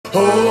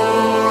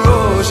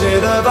Oh, roger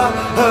de va,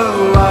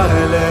 oh,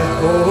 Bhaile.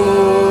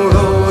 Oh,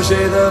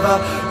 roger de va,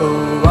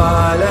 oh,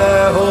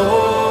 Bhaile.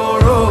 Oh,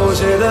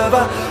 roger de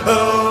va,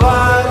 oh,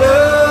 Bhaile.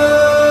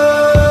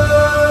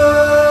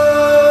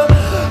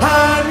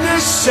 And the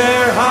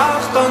share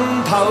half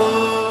done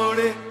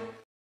towdy.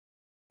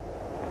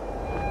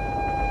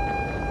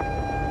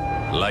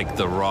 Like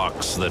the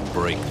rocks that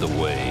break the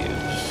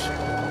waves,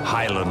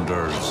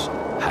 Highlanders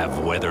have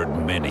weathered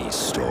many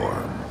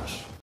storms.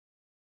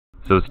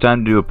 So it's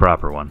time to do a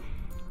proper one.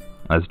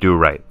 Let's do it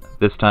right.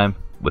 This time,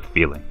 with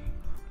feeling.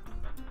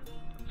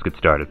 Let's get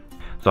started.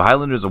 So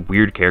Highlander's a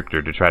weird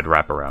character to try to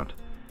wrap around.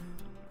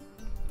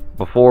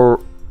 Before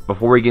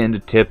we get into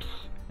tips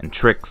and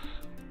tricks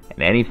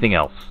and anything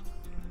else,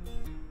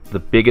 the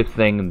biggest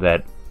thing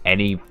that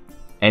any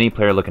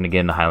player looking to get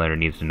into Highlander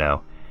needs to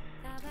know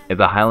is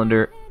that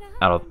Highlander,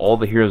 out of all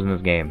the heroes in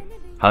this game,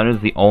 Highlander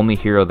is the only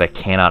hero that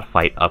cannot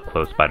fight up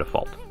close by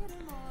default.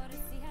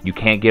 You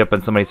can't get up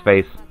in somebody's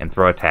face and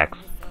throw attacks.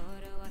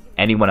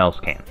 Anyone else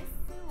can.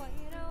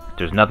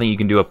 There's nothing you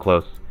can do up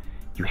close.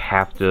 You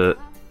have to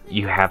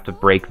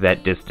break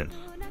that distance.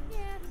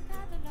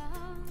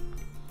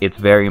 It's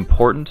very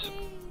important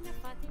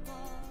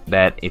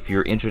that if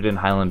you're interested in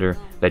Highlander,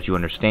 that you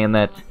understand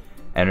that,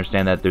 and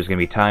understand that there's going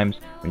to be times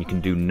when you can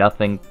do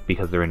nothing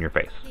because they're in your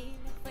face.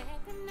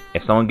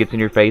 If someone gets in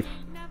your face,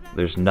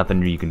 there's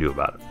nothing you can do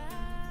about it.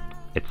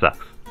 It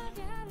sucks.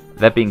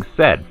 That being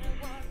said,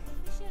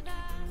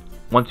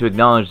 once you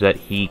acknowledge that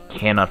he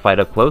cannot fight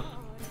up close,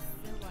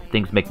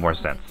 things make more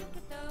sense.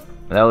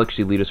 And that'll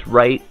actually lead us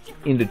right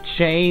into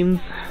chains.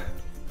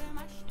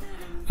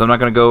 So I'm not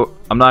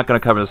gonna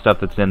cover the stuff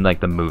that's in like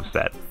the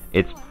moveset.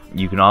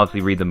 You can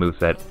obviously read the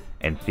moveset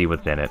and see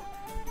what's in it.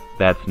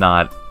 That's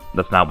not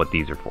what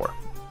these are for.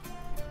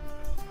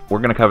 We're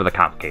gonna cover the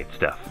complicated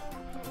stuff.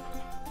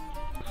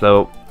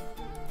 So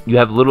you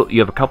have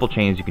a couple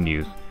chains you can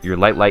use. Your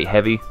light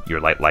heavy, your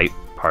light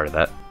part of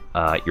that.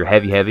 Your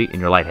heavy and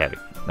your light heavy.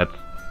 That's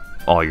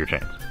all your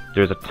chains.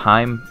 There's a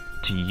time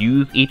to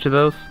use each of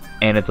those,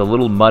 and it's a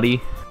little muddy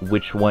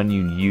which one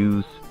you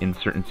use in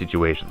certain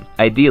situations.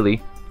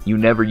 Ideally, you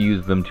never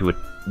use them to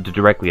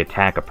directly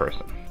attack a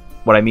person.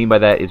 What I mean by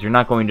that is you're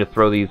not going to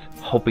throw these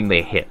hoping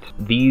they hit.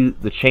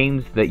 The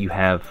chains that you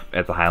have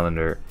as a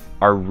Highlander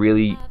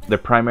they're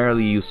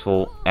primarily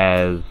useful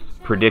as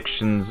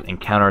predictions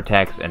and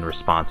counterattacks and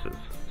responses.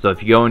 So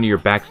if you go into your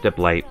backstep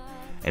light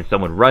and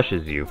someone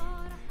rushes you,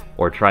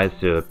 or tries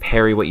to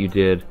parry what you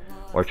did,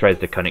 or tries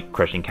to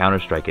crush and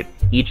counter-strike it,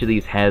 each of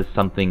these has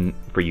something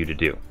for you to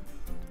do.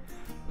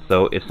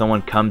 So if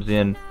someone comes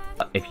in,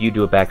 if you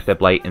do a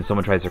backstep light and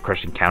someone tries to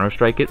crush and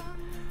counter-strike it,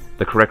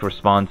 the correct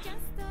response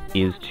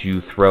is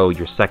to throw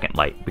your second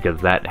light,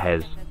 because that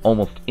has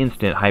almost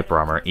instant hyper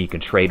armor, and you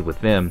can trade with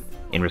them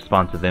in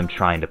response to them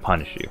trying to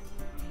punish you.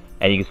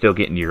 And you can still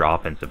get into your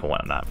offensive and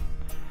whatnot.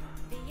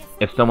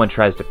 If someone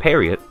tries to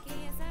parry it,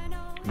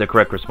 the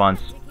correct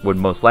response would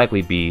most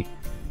likely be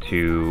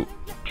to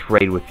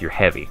trade with your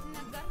heavy.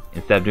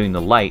 Instead of doing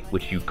the light,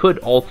 which you could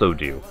also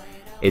do,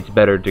 it's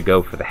better to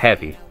go for the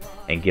heavy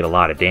and get a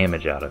lot of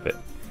damage out of it.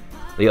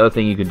 The other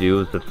thing you can do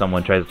is if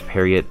someone tries to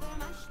parry it,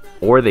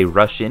 or they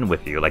rush in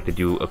with you, like to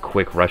do a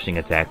quick rushing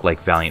attack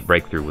like Valiant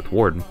Breakthrough with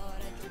Warden,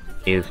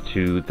 is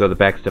to throw the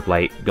backstep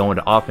light, go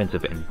into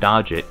offensive and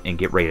dodge it, and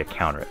get ready to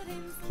counter it.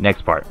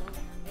 Next part.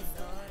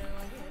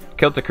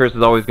 Celtic Curse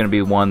is always going to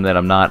be one that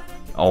I'm not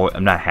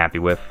happy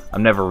with.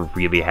 I'm never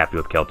really happy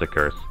with Celtic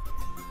Curse.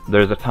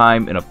 There's a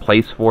time and a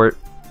place for it,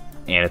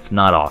 and it's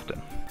not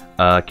often.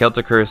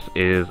 Celtic Curse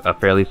is a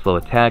fairly slow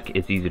attack,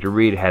 it's easy to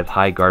read, it has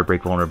high guard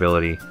break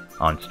vulnerability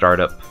on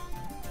startup,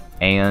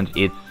 and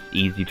it's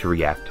easy to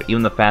react to.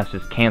 Even the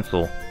fastest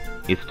cancel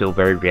is still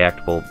very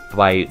reactable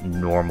by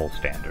normal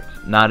standards.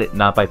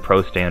 Not by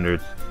pro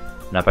standards,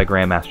 not by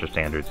Grandmaster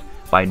standards,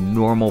 by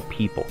normal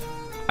people.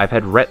 I've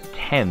had Ret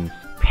 10s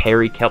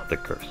parry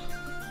Celtic Curse.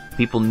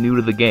 People new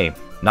to the game,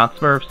 not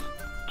Smurfs,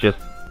 just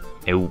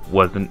it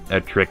wasn't a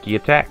tricky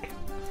attack.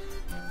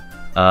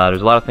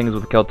 There's a lot of things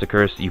with Celtic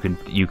Curse.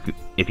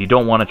 If you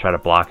don't want to try to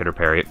block it or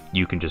parry it,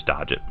 you can just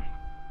dodge it.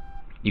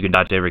 You can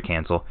dodge every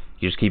cancel.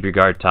 You just keep your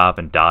guard top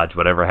and dodge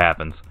whatever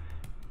happens.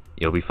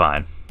 You'll be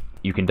fine.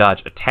 You can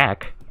dodge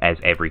attack as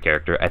every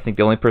character. I think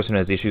the only person who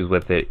has issues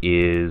with it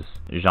is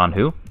Jean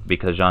Hu,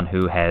 because Jean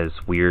Hu has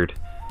weird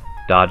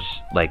dodge,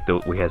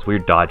 he has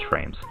weird dodge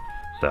frames.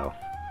 So,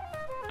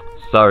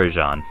 sorry,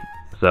 Jean.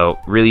 So,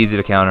 really easy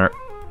to counter,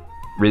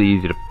 really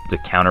easy to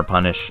counter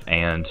punish,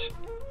 and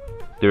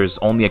there's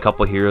only a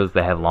couple heroes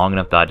that have long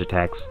enough dodge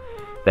attacks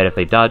that if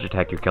they dodge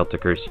attack your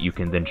Celtic Curse, you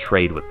can then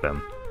trade with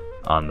them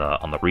on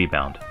the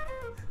rebound.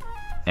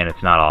 And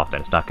it's not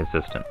often, it's not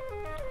consistent.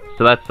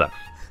 So that sucks.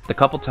 The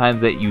couple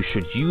times that you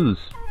should use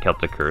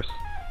Celtic Curse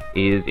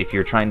is if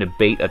you're trying to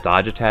bait a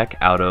dodge attack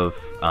out of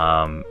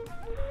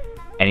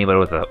anybody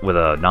with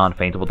a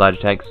non-feintable dodge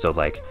attack, so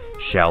like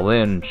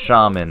Shaolin,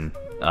 Shaman,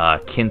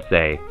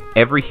 Kinsei.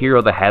 Every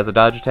hero that has a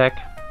dodge attack,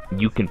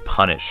 you can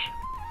punish.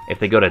 If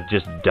they go to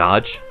just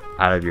dodge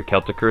out of your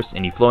Celtic Curse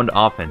and you flow into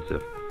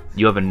offensive,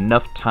 you have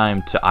enough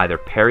time to either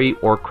parry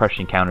or crush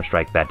and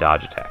counter-strike that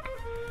dodge attack.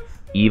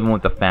 Even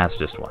with the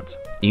fastest ones.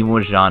 Even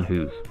with Zhan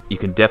Hu's. You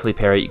can definitely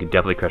parry it, you can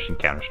definitely crush and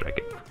counter-strike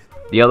it.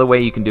 The other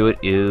way you can do it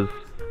is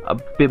a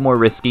bit more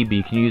risky, but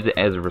you can use it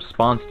as a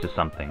response to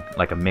something,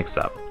 like a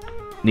mix-up.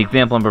 The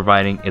example I'm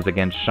providing is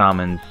against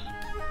Shaman's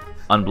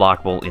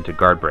unblockable into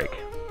guard break.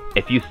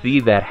 If you see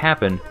that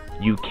happen,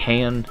 you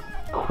can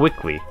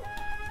quickly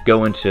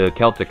go into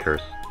Celtic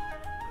Curse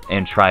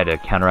and try to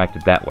counteract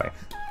it that way.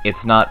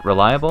 It's not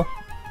reliable,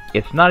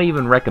 it's not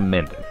even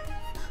recommended,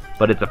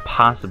 but it's a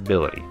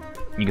possibility.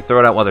 You can throw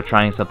it out while they're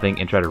trying something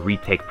and try to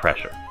retake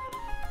pressure.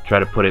 Try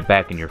to put it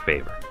back in your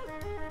favor.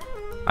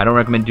 I don't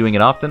recommend doing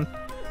it often.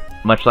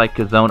 Much like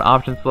his own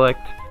option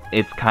select,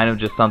 it's kind of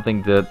just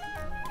something to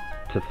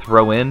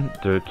throw in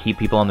to keep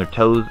people on their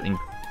toes and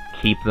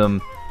keep them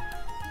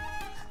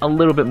a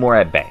little bit more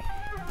at bay.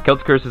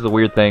 Celtic Curse is a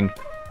weird thing,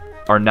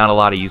 are not a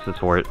lot of uses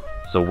for it,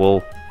 so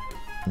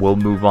we'll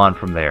move on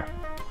from there.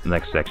 The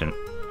next section,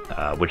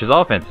 which is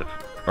offensive,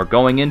 or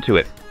going into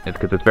it,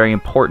 because it's very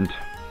important.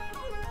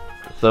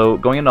 So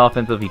going into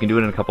offensive, you can do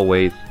it in a couple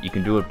ways. You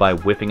can do it by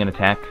whiffing an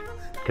attack,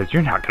 because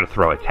you're not going to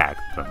throw attack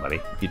at somebody,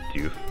 you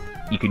doof.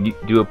 You can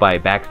do it by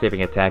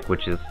backstepping attack,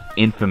 which is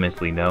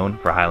infamously known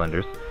for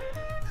Highlanders.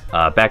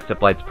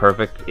 Backstep light's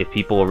perfect. If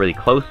people are really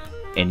close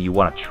and you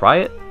want to try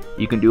it,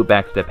 you can do a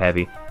backstep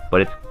heavy,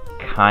 but it's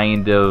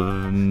kind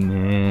of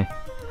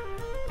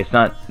it's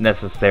not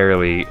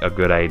necessarily a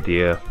good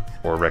idea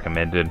or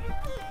recommended.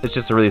 It's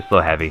just a really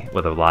slow heavy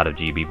with a lot of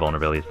GB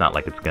vulnerability. It's not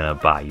like it's gonna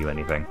buy you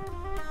anything.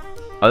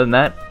 Other than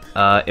that,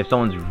 if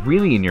someone's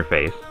really in your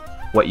face,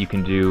 what you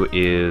can do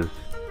is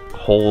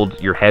hold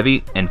your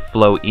heavy and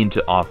flow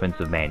into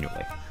offensive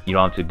manually. You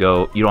don't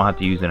have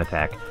to use an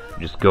attack.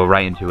 Just go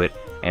right into it.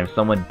 And if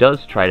someone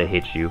does try to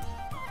hit you,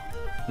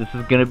 this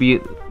is gonna be,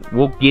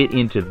 we'll get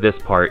into this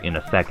part in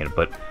a second,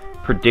 but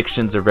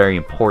predictions are very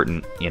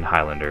important in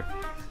Highlander,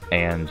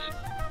 and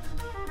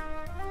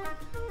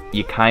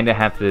you kinda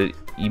have to,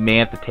 you may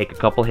have to take a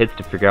couple hits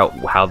to figure out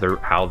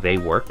how they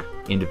work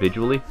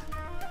individually.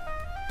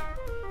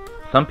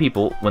 Some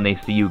people, when they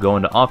see you go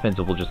into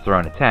offensive, will just throw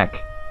an attack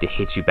to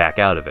hit you back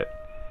out of it.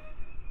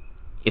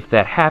 If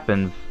that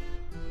happens,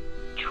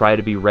 try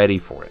to be ready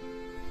for it.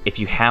 If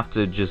you have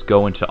to just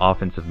go into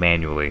offensive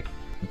manually,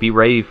 be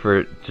ready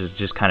to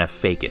just kind of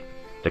fake it,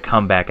 to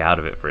come back out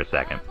of it for a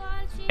second,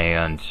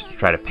 and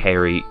try to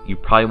parry. You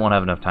probably won't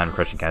have enough time to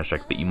crush and counter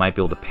strike, but you might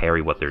be able to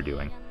parry what they're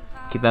doing.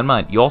 Keep that in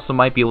mind. You also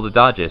might be able to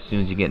dodge it as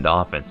soon as you get into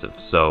offensive,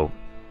 so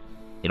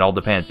it all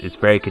depends. It's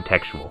very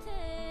contextual.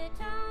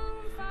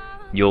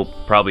 You'll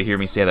probably hear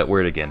me say that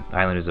word again.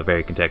 Highlander is a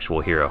very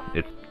contextual hero.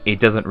 He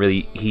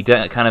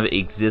kind of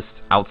exists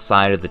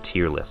outside of the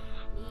tier lists.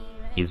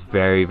 He's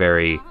very,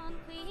 very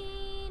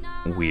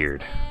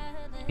weird.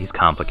 He's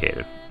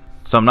complicated.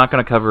 So I'm not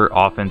going to cover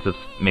offensive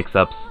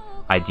mix-ups.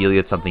 Ideally,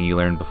 it's something you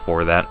learned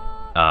before that.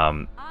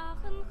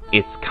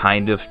 It's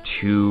kind of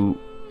too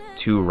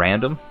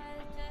random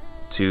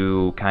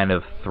to kind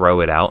of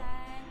throw it out.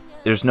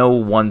 There's no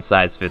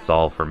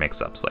one-size-fits-all for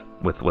mix-ups,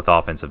 like with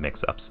offensive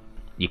mix-ups.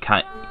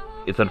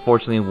 It's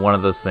unfortunately one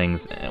of those things,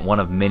 one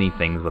of many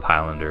things with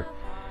Highlander,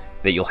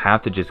 that you'll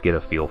have to just get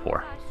a feel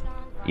for.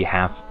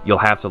 You'll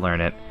have to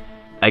learn it.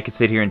 I could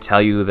sit here and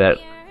tell you that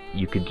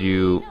you could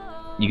do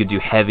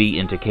heavy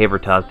into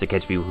Cavertas to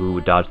catch people who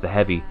would dodge the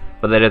heavy,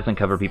 but that doesn't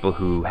cover people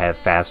who have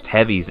fast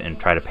heavies and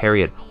try to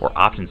parry it, or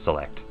option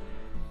select,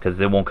 because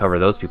it won't cover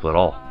those people at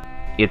all.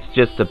 It's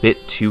just a bit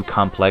too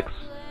complex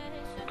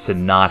to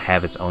not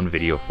have its own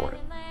video for it,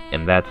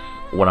 and that's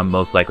what I'm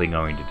most likely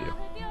going to do.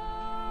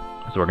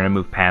 So we're going to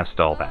move past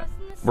all that.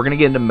 We're going to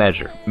get into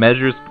measure.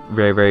 Measure's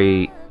very,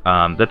 very,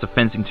 that's a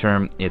fencing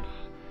term. It's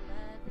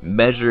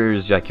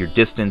measures like your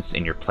distance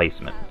and your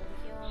placement.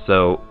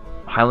 So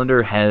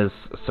Highlander has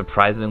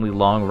surprisingly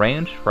long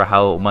range for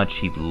how much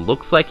he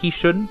looks like he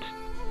shouldn't,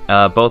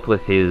 both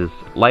with his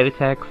light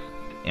attacks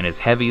and his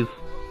heavies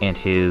and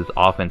his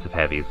offensive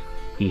heavies.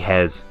 He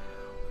has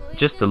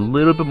just a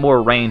little bit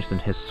more range than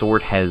his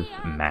sword has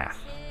mass.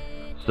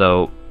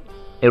 So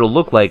it'll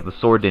look like the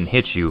sword didn't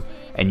hit you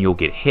and you'll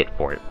get hit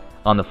for it.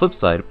 On the flip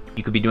side,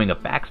 you could be doing a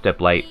backstep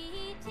light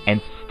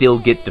and still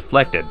get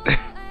deflected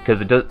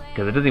because it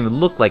doesn't even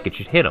look like it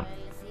should hit him.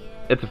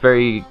 It's a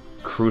very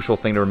crucial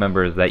thing to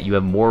remember, is that you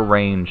have more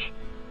range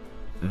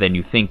than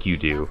you think you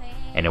do,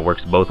 and it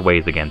works both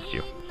ways against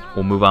you.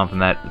 We'll move on from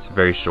that. It's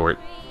very short.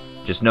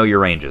 Just know your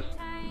ranges.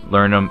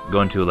 Learn them.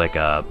 Go into like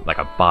a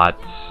bot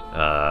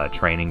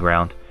training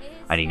ground,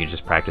 and you can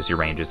just practice your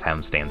ranges, have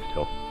them stand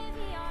still.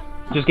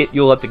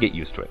 You'll have to get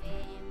used to it.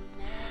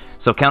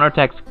 So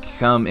counterattacks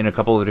come in a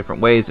couple of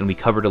different ways, and we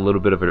covered a little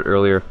bit of it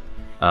earlier.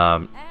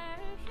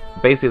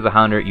 Basically, as a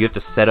Highlander, you have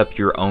to set up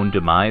your own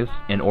demise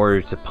in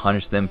order to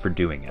punish them for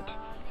doing it.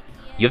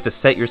 You have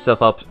to set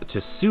yourself up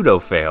to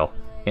pseudo-fail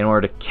in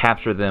order to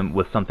capture them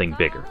with something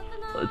bigger.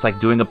 It's like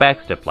doing a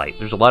backstep light.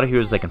 There's a lot of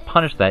heroes that can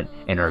punish that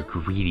and are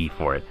greedy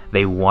for it.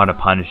 They want to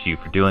punish you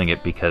for doing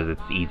it because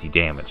it's easy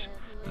damage.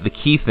 The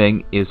key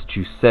thing is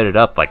to set it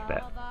up like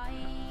that.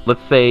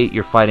 Let's say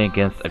you're fighting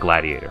against a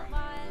gladiator.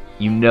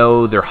 You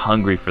know they're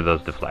hungry for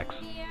those deflects.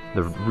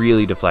 They're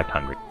really deflect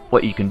hungry.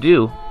 What you can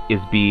do is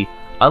be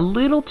a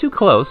little too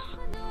close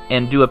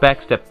and do a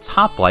backstep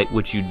top light,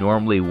 which you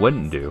normally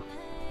wouldn't do.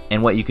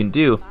 And what you can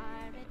do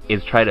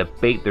is try to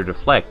bait their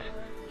deflect.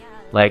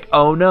 Like,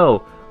 oh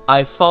no,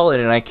 I've fallen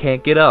and I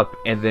can't get up.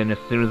 And then as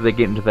soon as they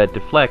get into that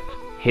deflect,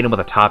 hit them with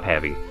a top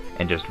heavy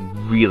and just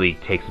really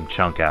take some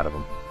chunk out of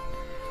them.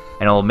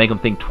 And it'll make them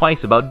think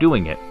twice about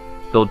doing it.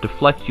 They'll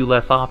deflect you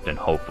less often,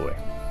 hopefully.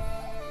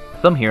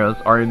 Some heroes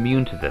are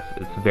immune to this.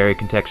 It's very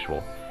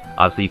contextual.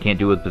 Obviously, you can't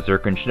do it with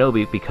Berserker and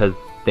Shinobi because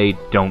they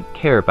don't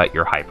care about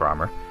your hyper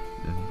armor.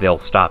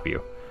 They'll stop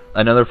you.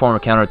 Another form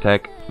of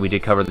counterattack, we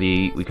covered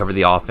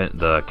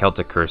the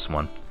Celtic Curse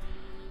one.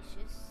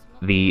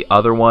 The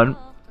other one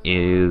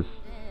is,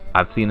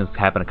 I've seen this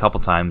happen a couple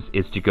times,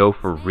 is to go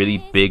for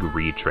really big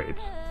read trades.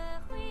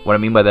 What I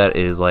mean by that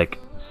is, like,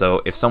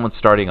 so if someone's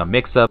starting a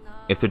mix-up,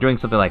 if they're doing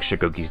something like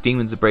Shigoki's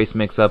Demon's Embrace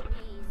mix-up,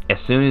 as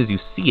soon as you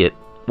see it,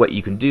 what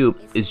you can do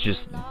is just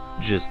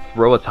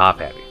throw a top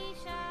heavy.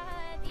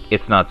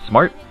 It's not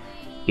smart,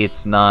 it's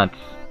not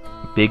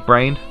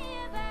big-brained.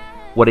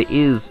 What it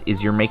is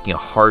you're making a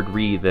hard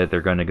read that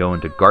they're going to go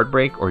into Guard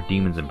Break or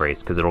Demon's Embrace,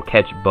 because it'll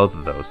catch both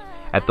of those.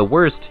 At the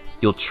worst,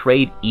 you'll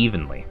trade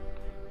evenly.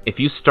 If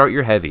you start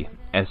your heavy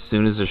as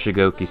soon as the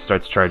Shigoki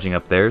starts charging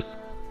up theirs,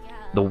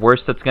 the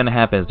worst that's going to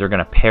happen is they're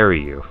going to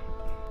parry you,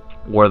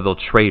 or they'll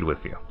trade with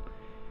you.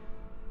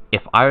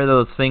 If either of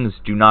those things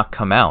do not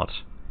come out,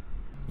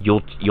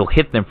 you'll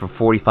hit them for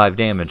 45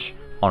 damage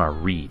on a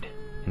read,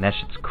 and that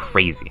shit's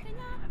crazy.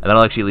 And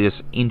that'll actually lead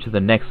us into the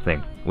next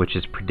thing, which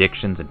is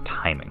predictions and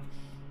timing.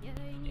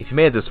 If you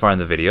made it this far in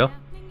the video,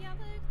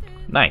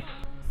 nice.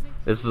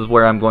 This is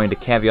where I'm going to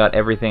caveat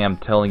everything I'm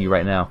telling you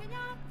right now.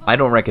 I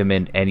don't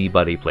recommend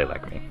anybody play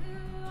like me.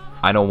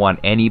 I don't want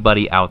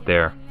anybody out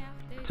there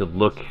to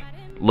look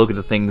at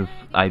the things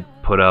I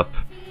put up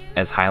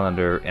as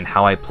Highlander and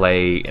how I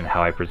play and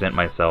how I present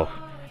myself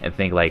and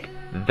think like,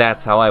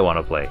 that's how I want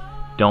to play.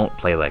 Don't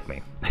play like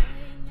me.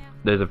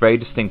 There's a very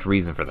distinct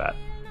reason for that.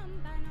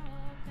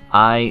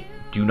 I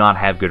do not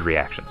have good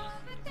reactions.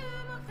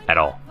 At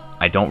all.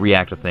 I don't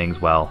react to things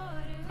well.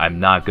 I'm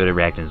not good at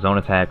reacting to zone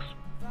attacks.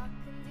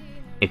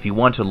 If you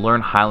want to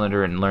learn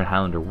Highlander and learn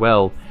Highlander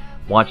well,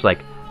 watch like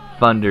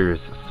Thunder's,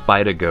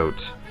 Spider-Goat,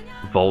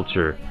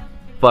 Vulture,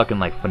 fucking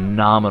like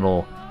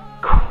phenomenal,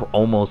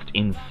 almost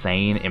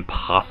insane,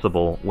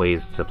 impossible ways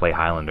to play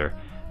Highlander,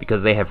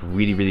 because they have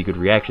really, really good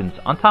reactions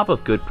on top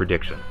of good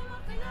predictions.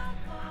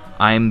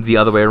 I'm the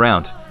other way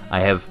around.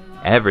 I have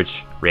average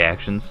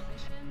reactions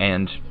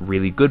and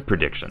really good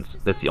predictions.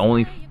 That's the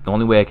only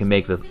way I can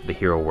make the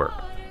hero work.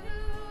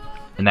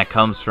 And that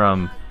comes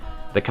from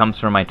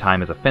my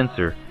time as a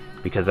fencer,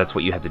 because that's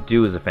what you have to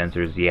do as a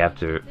fencer, is you have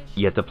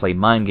to play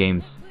mind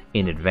games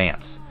in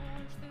advance.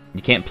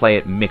 You can't play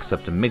it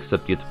mix-up to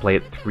mix-up, you have to play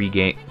it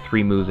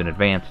three moves in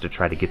advance to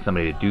try to get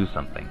somebody to do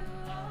something.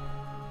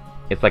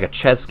 It's like a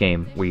chess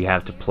game where you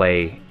have to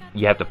play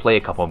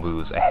a couple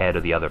moves ahead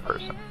of the other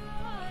person.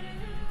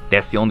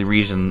 That's the only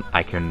reason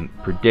I can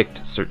predict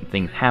certain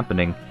things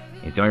happening.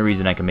 It's the only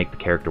reason I can make the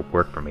character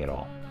work for me at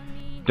all.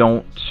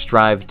 Don't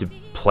strive to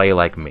play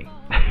like me.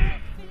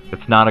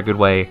 It's not a good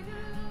way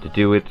to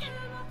do it.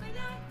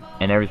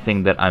 And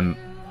everything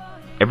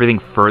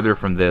further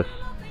from this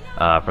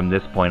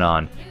point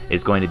on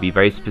is going to be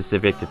very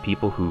specific to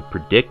people who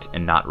predict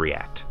and not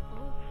react.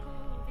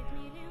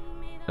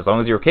 As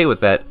long as you're okay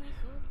with that,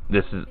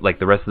 this is like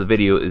the rest of the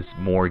video is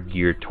more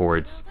geared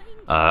towards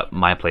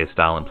my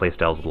playstyle and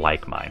playstyles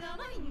like mine.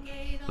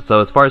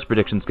 So as far as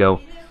predictions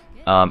go,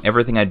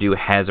 everything I do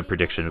has a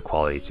prediction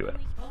quality to it.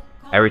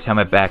 Every time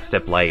I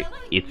backstep light,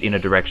 it's in a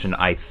direction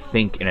I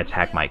think an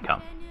attack might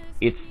come.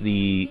 It's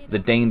the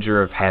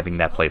danger of having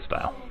that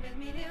playstyle,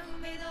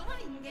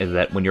 is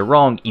that when you're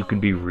wrong, you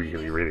can be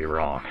really, really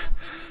wrong.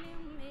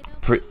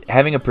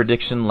 Having a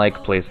prediction-like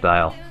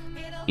playstyle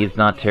is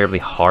not terribly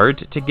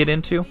hard to get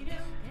into.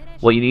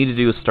 What you need to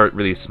do is start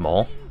really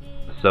small.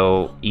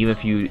 So even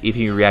if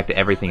you react to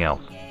everything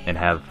else and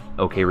have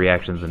okay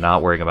reactions and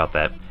not worrying about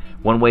that,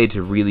 one way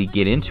to really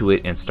get into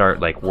it and start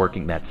like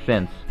working that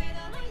sense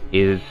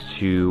is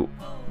to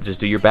just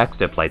do your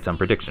backstep lights on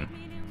prediction.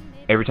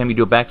 Every time you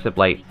do a backstep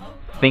light,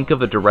 think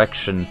of a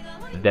direction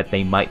that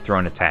they might throw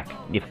an attack.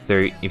 If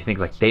you think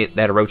like that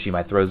Orochi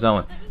might throw a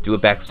zone, do a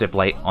backstep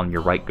light on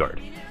your right guard.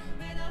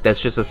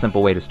 That's just a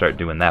simple way to start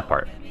doing that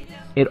part.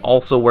 It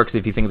also works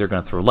if you think they're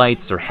going to throw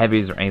lights or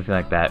heavies or anything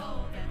like that.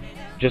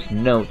 Just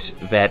note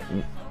that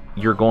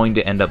you're going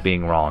to end up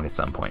being wrong at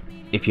some point.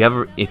 If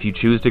you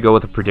choose to go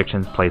with a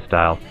predictions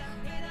playstyle,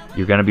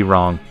 you're going to be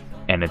wrong,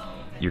 and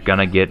you're going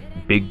to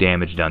get big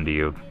damage done to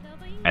you,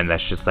 and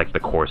that's just like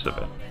the course of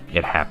it.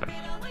 It happens.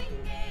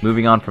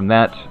 Moving on from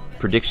that,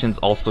 predictions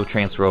also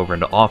transfer over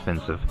into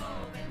offensive.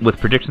 With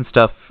prediction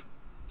stuff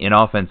in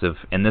offensive,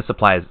 and this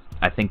applies,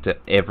 I think, to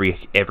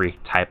every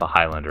type of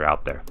Highlander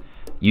out there,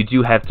 you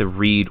do have to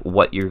read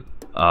what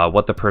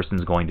the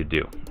person's going to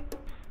do.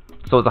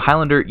 So as a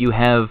Highlander, you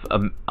have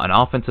an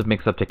offensive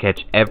mix-up to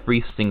catch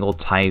every single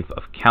type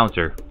of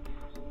counter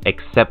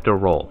except a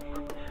roll.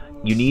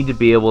 You need to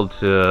be able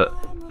to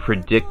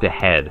predict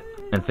ahead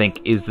and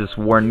think, is this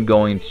one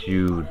going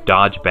to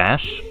dodge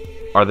bash?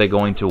 Are they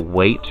going to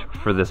wait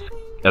for this?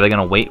 Are they going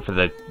to wait for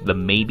the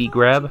maybe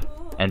grab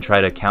and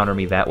try to counter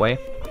me that way?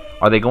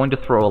 Are they going to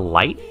throw a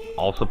light?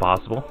 Also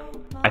possible.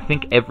 I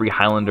think every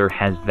Highlander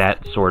has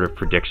that sort of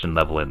prediction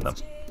level in them.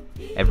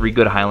 Every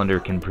good Highlander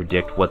can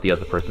predict what the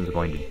other person's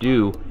going to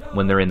do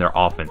when they're in their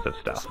offensive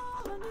stuff.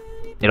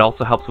 It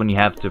also helps when you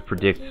have to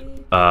predict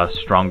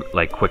strong,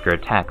 quicker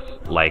attacks,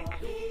 like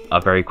a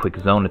very quick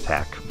zone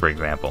attack, for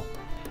example.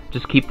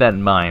 Just keep that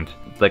in mind.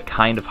 The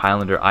kind of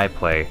Highlander I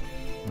play,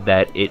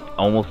 that it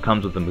almost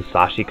comes with the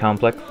Musashi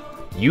complex.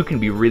 You can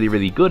be really,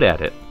 really good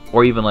at it,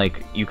 or even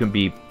you can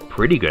be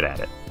pretty good at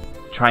it.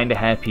 Trying to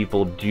have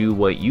people do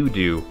what you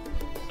do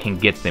can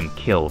get them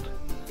killed.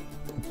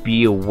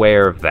 Be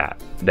aware of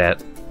that.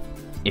 That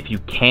if you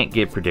can't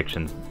get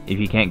predictions, if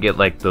you can't get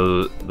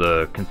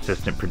the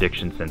consistent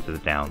prediction senses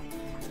down,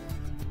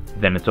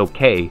 then it's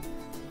okay,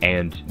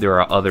 and there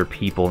are other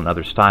people and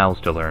other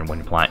styles to learn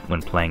when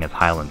playing as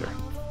Highlander.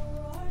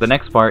 The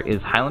next part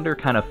is Highlander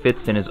kind of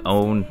fits in his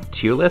own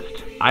tier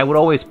list. I would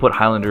always put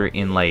Highlander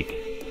in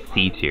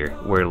C tier,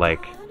 where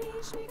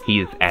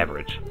he's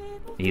average.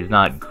 He's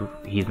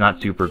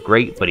not super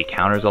great, but he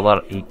counters a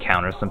lot. He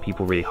counters some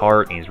people really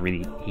hard, and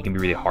he can be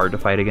really hard to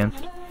fight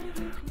against.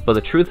 But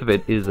the truth of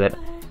it is that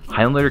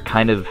Highlander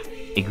kind of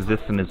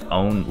exists in his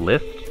own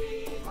list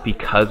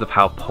because of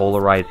how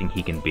polarizing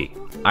he can be.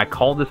 I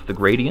call this the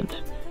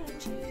gradient.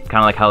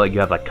 Kind of like how you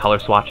have color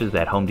swatches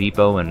at Home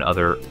Depot and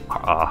other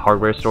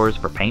hardware stores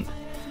for paint,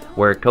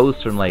 where it goes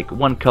from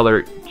one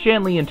color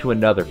gently into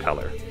another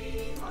color,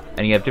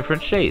 and you have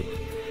different shades.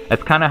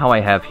 That's kind of how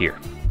I have here.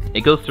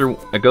 It goes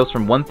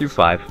from 1 through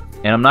 5,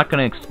 and I'm not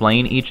going to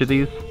explain each of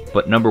these,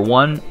 but number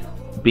 1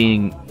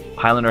 being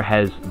Highlander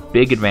has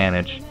big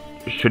advantage,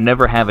 should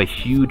never have a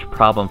huge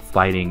problem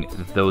fighting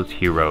those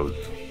heroes.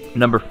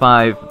 Number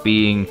 5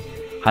 being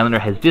Highlander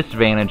has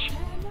disadvantage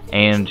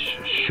and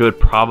should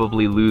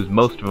probably lose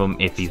most of them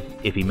if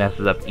he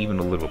messes up even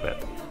a little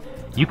bit.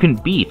 You can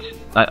beat,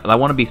 I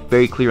want to be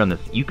very clear on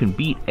this, you can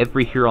beat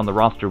every hero on the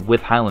roster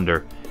with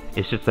Highlander.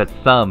 It's just that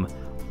some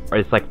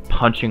it's like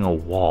punching a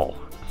wall.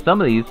 Some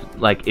of these,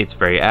 it's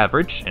very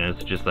average, and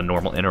it's just a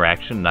normal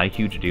interaction, not a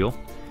huge deal.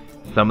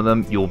 Some of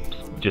them, you'll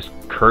just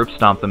curb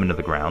stomp them into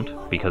the ground,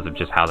 because of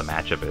just how the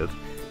matchup is.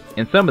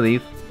 And some of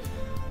these,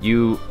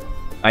 you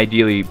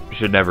ideally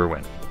should never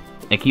win.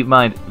 And keep in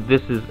mind,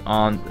 this is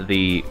on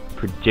the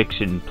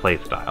prediction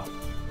playstyle.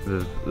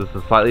 This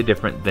is slightly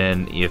different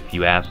than if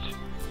you asked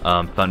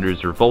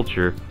Thunders or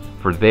Vulture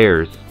for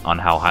theirs on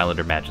how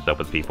Highlander matches up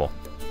with people.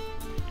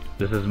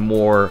 This is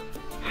more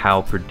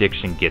how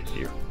prediction gets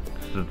you.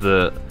 This is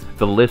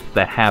the list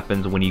that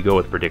happens when you go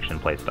with prediction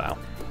playstyle.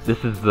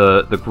 This is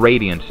the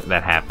gradient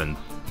that happens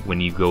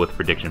when you go with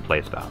prediction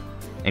playstyle.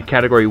 In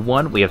category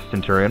 1, we have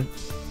Centurion.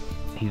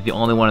 He's the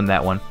only one in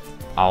that one.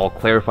 I'll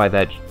clarify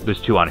that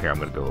there's 2 on here I'm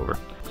going to go over.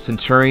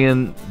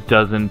 Centurion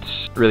doesn't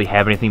really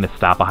have anything to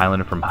stop a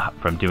Highlander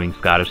from doing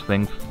Scottish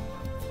things.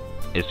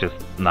 It's just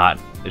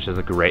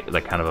a great,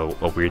 kind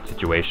of a weird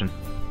situation.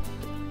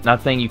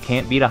 Not saying you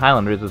can't beat a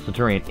Highlander as a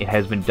Centurion. It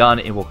has been done,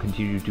 it will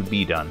continue to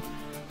be done.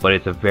 But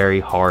it's a very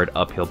hard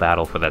uphill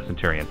battle for that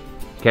Centurion.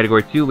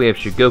 Category 2, we have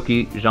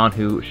Shigoki,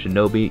 Zhanhu,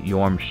 Shinobi,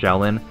 Yorm,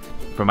 Shaolin.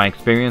 From my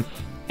experience,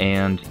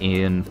 and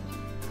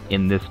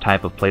in this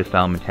type of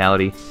playstyle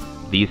mentality,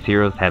 these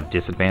heroes have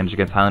disadvantage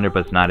against Highlander,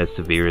 but it's not as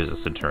severe as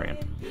a Centurion.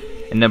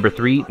 And number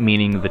 3,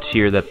 meaning the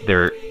tier that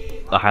the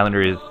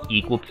Highlander is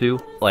equal to,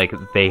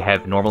 they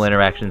have normal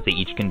interactions, they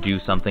each can do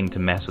something to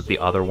mess with the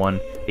other one,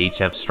 they each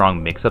have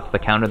strong mix-ups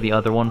that counter the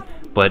other one,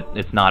 but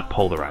it's not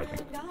polarizing.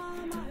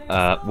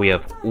 We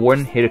have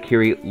Warden,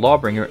 Hitakiri,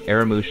 Lawbringer,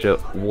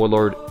 Aramusha,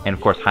 Warlord, and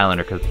of course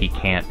Highlander, because he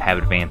can't have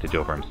advantage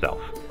over himself.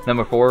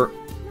 Number 4,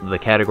 the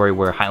category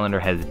where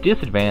Highlander has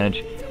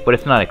disadvantage, but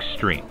it's not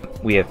extreme.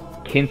 We have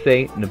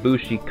Kinsei,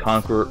 Nobushi,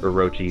 Conqueror,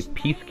 Orochi,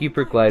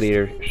 Peacekeeper,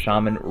 Gladiator,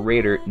 Shaman,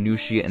 Raider,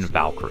 Nushia, and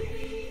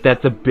Valkyrie.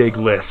 That's a big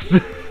list.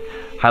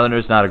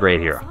 Highlander's not a great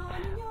hero.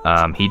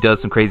 He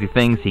does some crazy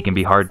things. He can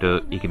be hard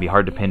to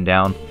pin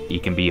down. He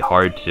can be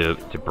hard to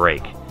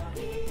break.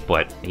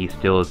 But he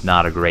still is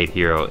not a great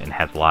hero and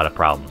has a lot of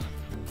problems.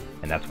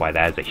 And that's why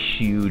that is a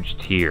huge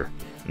tier.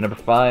 Number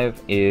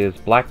 5 is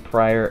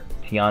Blackprior,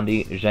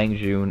 Tiandi, Zhang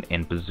Jun,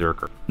 and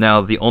Berserker.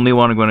 Now, the only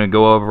one I'm going to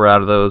go over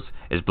out of those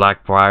is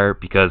Blackprior,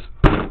 because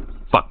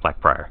fuck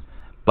Blackprior.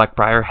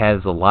 Blackprior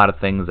has a lot of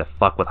things that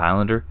fuck with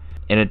Highlander,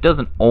 and it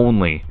doesn't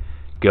only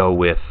go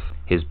with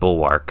his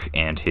Bulwark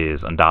and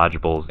his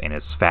undodgeables and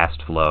his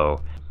fast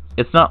flow.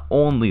 It's not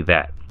only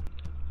that.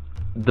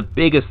 The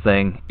biggest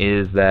thing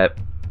is that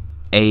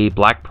a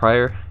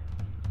Blackprior,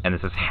 and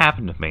this has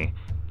happened to me,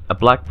 a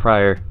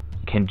Blackprior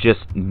can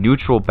just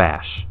neutral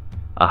bash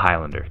a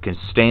Highlander, can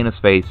stay in his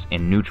face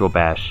and neutral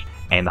bash,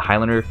 and the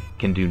Highlander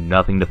can do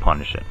nothing to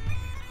punish it.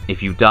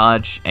 If you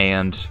dodge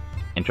and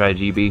try to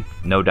GB,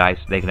 no dice,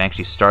 they can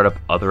actually start up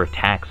other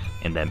attacks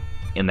in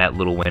that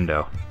little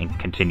window and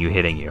continue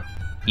hitting you.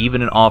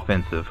 Even in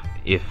offensive,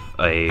 if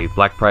a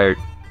Blackprior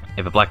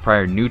If a Black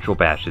Prior neutral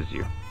bashes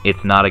you,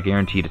 it's not a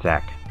guaranteed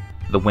attack.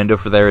 The window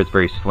for there is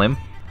very slim.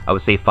 I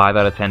would say 5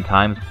 out of 10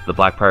 times the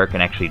Black Prior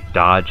can actually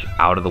dodge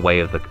out of the way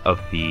of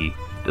the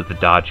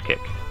dodge kick.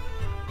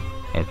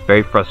 And it's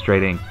very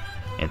frustrating,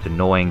 and it's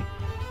annoying,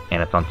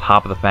 and it's on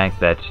top of the fact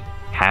that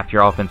half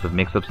your offensive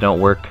mix-ups don't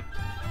work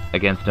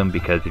against him,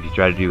 because if you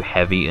try to do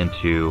heavy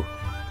into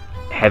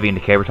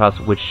caber toss,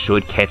 which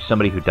should catch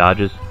somebody who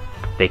dodges,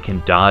 they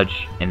can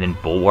dodge and then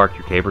bulwark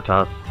your caber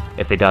toss.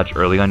 If they dodge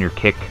early on your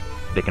kick,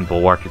 they can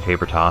bulwark your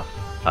caber toss.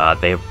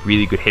 They have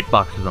really good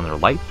hitboxes on their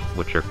lights,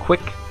 which are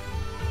quick.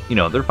 You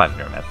know, they're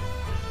 5-minute mess.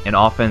 In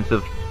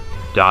offensive,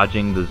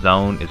 dodging the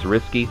zone is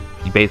risky.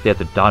 You basically have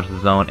to dodge the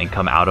zone and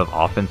come out of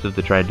offensive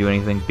to try to do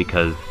anything,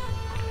 because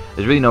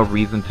there's really no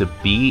reason to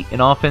be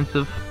in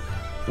offensive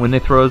when they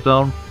throw a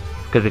zone.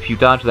 Because if you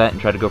dodge that and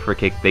try to go for a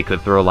kick, they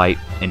could throw a light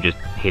and just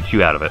hit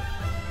you out of it.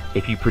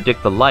 If you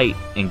predict the light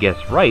and guess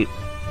right,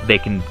 they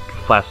can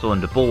flash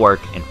into bulwark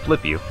and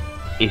flip you.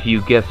 If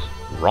you guess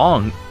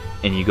wrong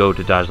and you go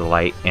to dodge the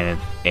light and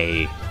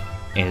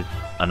it's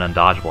an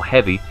undodgeable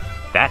heavy,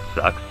 that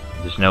sucks.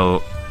 There's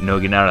no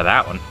getting out of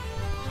that one.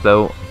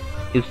 So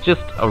it's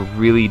just a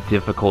really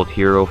difficult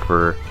hero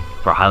for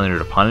Highlander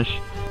to punish.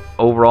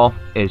 Overall,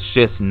 it's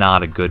just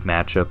not a good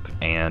matchup,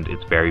 and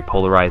it's very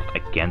polarized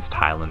against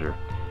Highlander.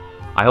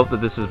 I hope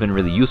that this has been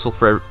really useful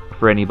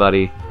for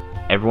anybody.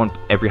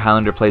 Every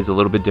Highlander plays a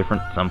little bit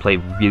different. Some play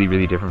really,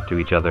 really different to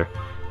each other.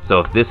 So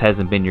if this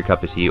hasn't been your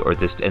cup of tea, or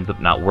this ends up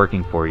not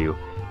working for you,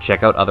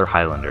 check out other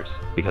Highlanders,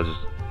 because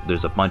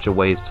there's a bunch of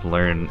ways to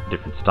learn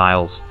different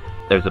styles.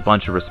 There's a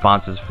bunch of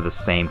responses for the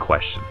same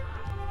question.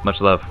 Much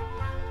love.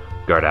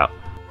 Guard out.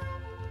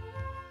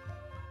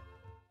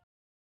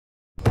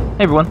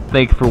 Hey everyone,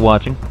 thank you for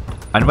watching.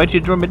 I invite you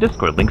to join my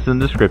Discord, links in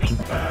the description.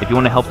 If you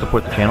want to help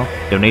support the channel,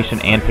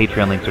 donation and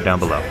Patreon links are down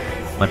below.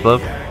 Much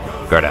love,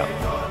 Guard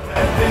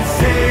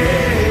out.